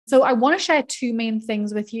So I want to share two main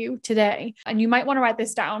things with you today, and you might want to write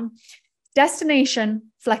this down: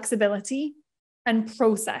 destination flexibility and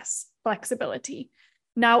process flexibility.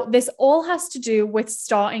 Now, this all has to do with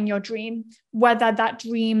starting your dream, whether that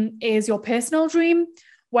dream is your personal dream,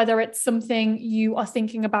 whether it's something you are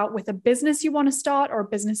thinking about with a business you want to start or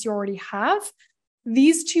a business you already have.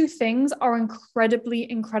 These two things are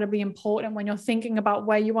incredibly, incredibly important when you're thinking about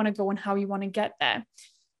where you want to go and how you want to get there.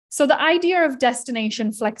 So the idea of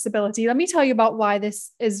destination flexibility, let me tell you about why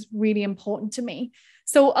this is really important to me.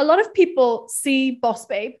 So a lot of people see Boss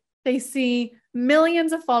Babe, they see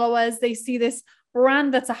millions of followers, they see this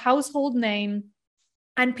brand that's a household name,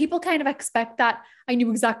 and people kind of expect that I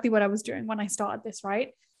knew exactly what I was doing when I started this, right?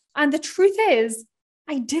 And the truth is,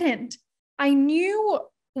 I didn't. I knew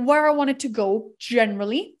where I wanted to go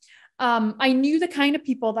generally. I knew the kind of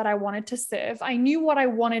people that I wanted to serve. I knew what I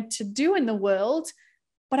wanted to do in the world,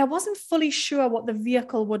 but I wasn't fully sure what the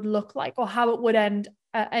vehicle would look like or how it would end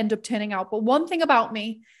up turning out. But one thing about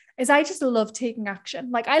me is I just love taking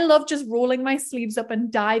action. Like I love just rolling my sleeves up and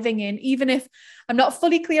diving in, even if I'm not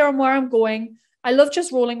fully clear on where I'm going. I love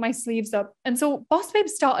just rolling my sleeves up. And so Boss Babe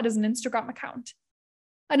started as an Instagram account.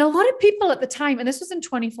 And a lot of people at the time, and this was in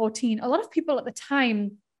 2014, a lot of people at the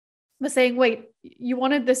time were saying, wait, you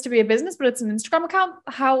wanted this to be a business, but it's an Instagram account?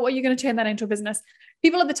 How are you going to turn that into a business?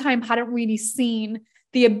 People at the time hadn't really seen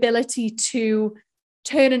the ability to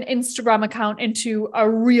turn an Instagram account into a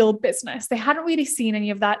real business. They hadn't really seen any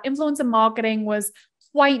of that. Influencer marketing was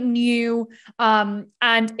quite new. And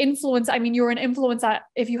influence, I mean, you're an influencer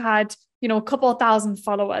if you had, a couple of thousand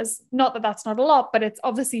followers. Not that that's not a lot, but it's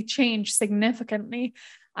obviously changed significantly.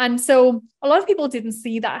 And so a lot of people didn't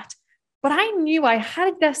see that. But I knew I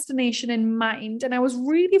had a destination in mind and I was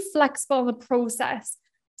really flexible in the process.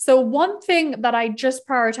 So one thing that I just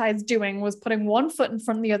prioritized doing was putting one foot in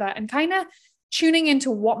front of the other and kind of tuning into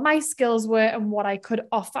what my skills were and what I could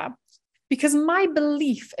offer. Because my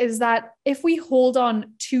belief is that if we hold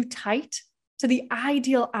on too tight to the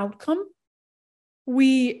ideal outcome,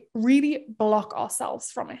 we really block ourselves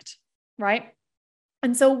from it, right?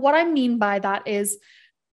 And so what I mean by that is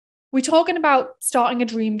we're talking about starting a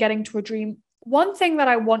dream, getting to a dream. One thing that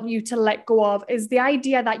I want you to let go of is the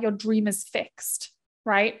idea that your dream is fixed,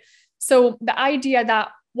 right? So the idea that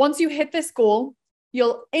once you hit this goal,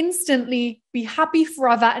 you'll instantly be happy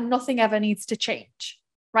forever and nothing ever needs to change,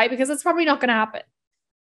 right? Because it's probably not going to happen.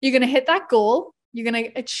 You're going to hit that goal, you're going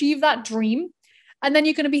to achieve that dream, and then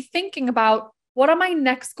you're going to be thinking about what are my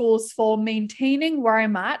next goals for maintaining where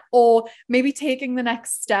I'm at, or maybe taking the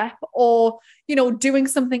next step, or, doing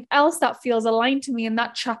something else that feels aligned to me in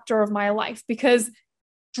that chapter of my life, because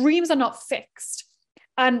dreams are not fixed.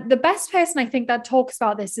 And the best person I think that talks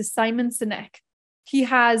about this is Simon Sinek. He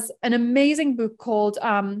has an amazing book called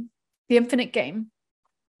The Infinite Game.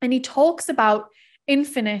 And he talks about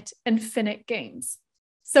infinite and finite games.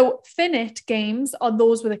 So finite games are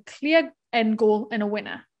those with a clear end goal and a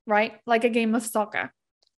winner, right? Like a game of soccer.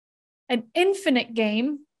 An infinite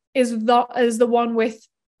game is the one with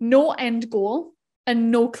no end goal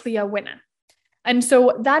and no clear winner. And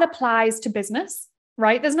so that applies to business,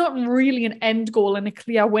 right? There's not really an end goal and a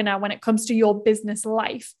clear winner when it comes to your business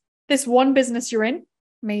life. This one business you're in,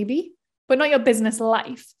 maybe, but not your business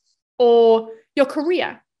life or your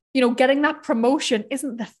career. Getting that promotion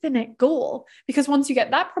isn't the finite goal, because once you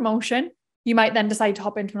get that promotion, you might then decide to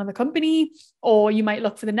hop into another company, or you might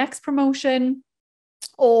look for the next promotion,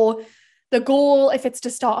 or the goal, if it's to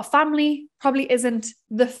start a family, probably isn't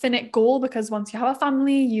the finite goal, because once you have a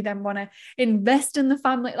family, you then want to invest in the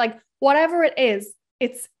family. Like whatever it is,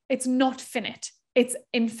 it's not finite, it's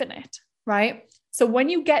infinite, right? So when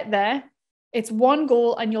you get there, it's one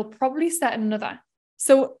goal and you'll probably set another.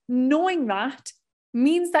 So knowing that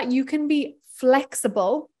means that you can be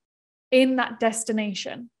flexible in that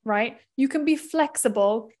destination, right? You can be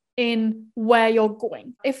flexible in where you're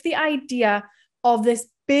going. If the idea of this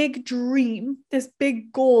big dream, this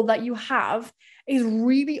big goal that you have is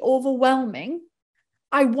really overwhelming,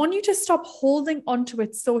 I want you to stop holding onto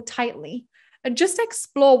it so tightly and just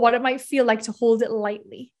explore what it might feel like to hold it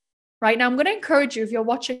lightly. Right now, I'm going to encourage you, if you're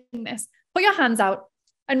watching this, put your hands out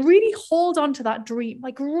and really hold on to that dream,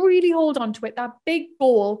 like really hold on to it, that big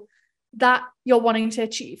goal that you're wanting to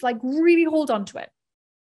achieve, like really hold on to it.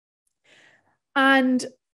 And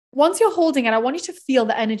once you're holding it, I want you to feel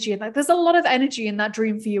the energy. Like there's a lot of energy in that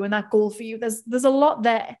dream for you and that goal for you. There's a lot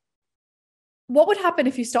there. What would happen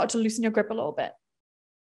if you started to loosen your grip a little bit?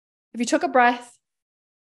 If you took a breath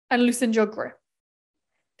and loosened your grip,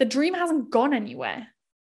 the dream hasn't gone anywhere.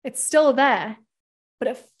 It's still there, but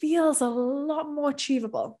it feels a lot more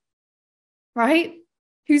achievable, right?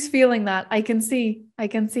 Who's feeling that? I can see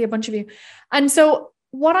a bunch of you. And so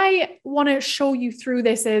what I want to show you through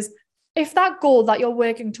this is, if that goal that you're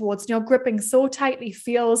working towards and you're gripping so tightly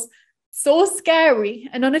feels so scary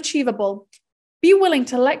and unachievable, be willing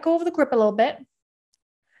to let go of the grip a little bit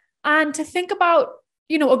and to think about,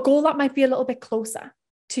 a goal that might be a little bit closer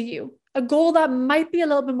to you, a goal that might be a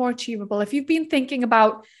little bit more achievable. If you've been thinking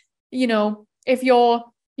about, if you're,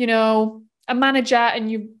 a manager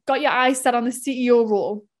and you've got your eyes set on the CEO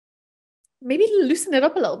role, maybe loosen it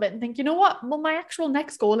up a little bit and think, you know what? Well, my actual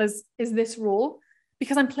next goal is this role,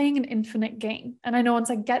 because I'm playing an infinite game. And I know once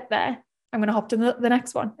I get there, I'm going to hop to the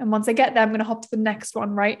next one. And once I get there, I'm going to hop to the next one,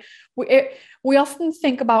 right? We often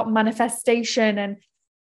think about manifestation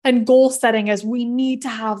and goal setting as we need to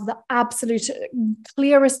have the absolute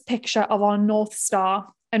clearest picture of our North Star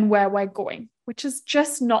and where we're going, which is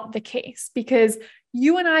just not the case, because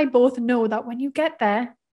you and I both know that when you get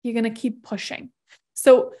there, you're going to keep pushing.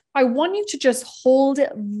 So I want you to just hold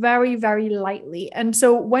it very, very lightly. And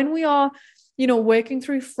so when we are, working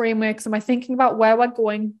through frameworks, and we're thinking about where we're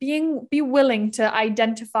going, be willing to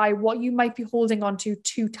identify what you might be holding on to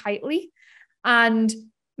too tightly, and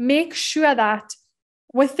make sure that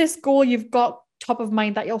with this goal you've got top of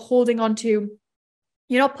mind, that you're holding on to,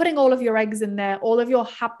 you're not putting all of your eggs in there, all of your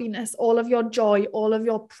happiness, all of your joy, all of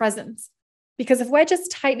your presence. Because if we're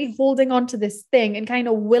just tightly holding on to this thing and kind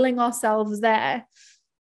of willing ourselves there,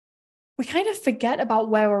 we kind of forget about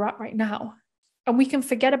where we're at right now. And we can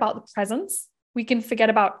forget about the presence. We can forget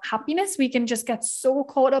about happiness. We can just get so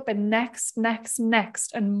caught up in next,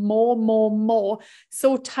 and more,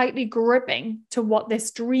 so tightly gripping to what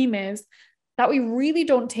this dream is, that we really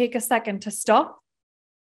don't take a second to stop,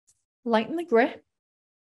 lighten the grip,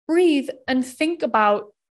 breathe, and think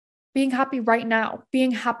about being happy right now,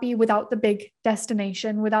 being happy without the big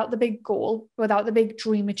destination, without the big goal, without the big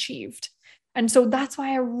dream achieved. And so that's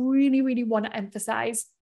why I really, really want to emphasize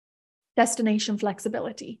destination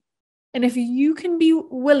flexibility. And if you can be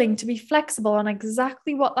willing to be flexible on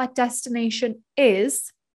exactly what that destination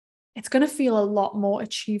is, it's going to feel a lot more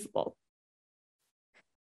achievable.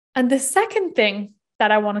 And the second thing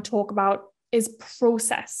that I want to talk about is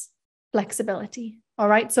process flexibility. All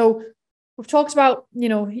right. So we've talked about,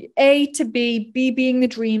 A to B, B being the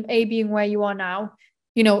dream, A being where you are now.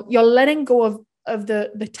 You're letting go of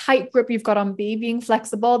the tight grip you've got on B, being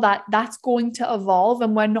flexible, that's going to evolve,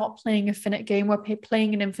 and we're not playing a finite game, we're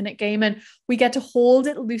playing an infinite game, and we get to hold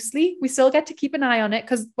it loosely. We still get to keep an eye on it,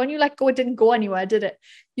 because when you let go, it didn't go anywhere, did it?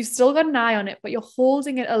 You've still got an eye on it, but you're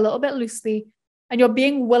holding it a little bit loosely, and you're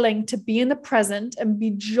being willing to be in the present and be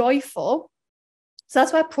joyful. So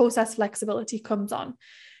that's where process flexibility comes on,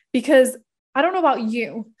 because I don't know about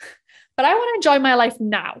you, but I want to enjoy my life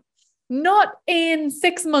now. Not in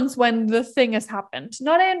 6 months when the thing has happened,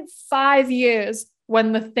 not in 5 years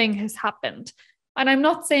when the thing has happened. And I'm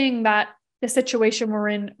not saying that the situation we're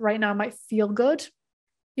in right now might feel good.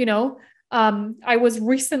 I was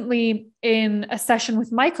recently in a session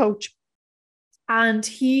with my coach, and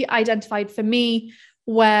he identified for me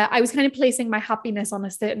where I was kind of placing my happiness on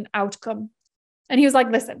a certain outcome. And he was like,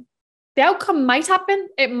 listen, the outcome might happen,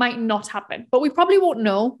 it might not happen, but we probably won't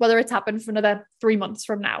know whether it's happened for another 3 months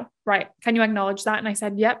from now, right? Can you acknowledge that? And I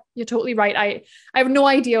said, yep, you're totally right. I have no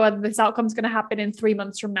idea whether this outcome is going to happen in 3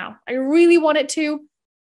 months from now. I really want it to,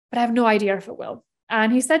 but I have no idea if it will.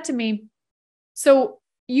 And he said to me, so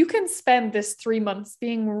you can spend this 3 months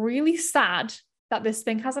being really sad that this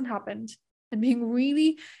thing hasn't happened, and being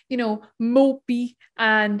really, mopey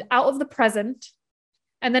and out of the present.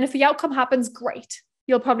 And then if the outcome happens, great.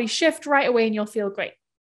 You'll probably shift right away and you'll feel great.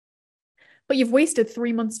 But you've wasted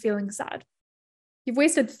 3 months feeling sad. You've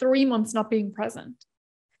wasted 3 months not being present.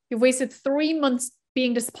 You've wasted 3 months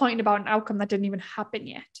being disappointed about an outcome that didn't even happen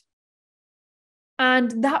yet.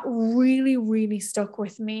 And that really, really stuck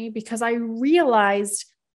with me, because I realized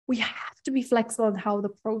we have to be flexible in how the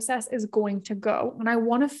process is going to go. And I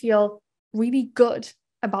want to feel really good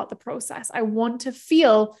about the process. I want to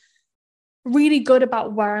feel really good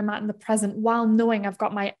about where I'm at in the present, while knowing I've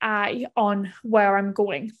got my eye on where I'm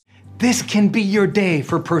going. This can be your day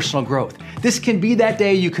for personal growth. This can be that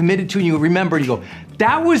day you committed to and you remember and you go,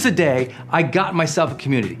 that was the day I got myself a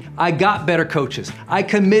community. I got better coaches. I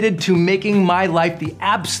committed to making my life the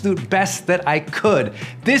absolute best that I could.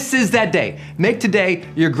 This is that day. Make today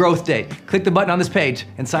your growth day. Click the button on this page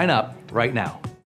and sign up right now.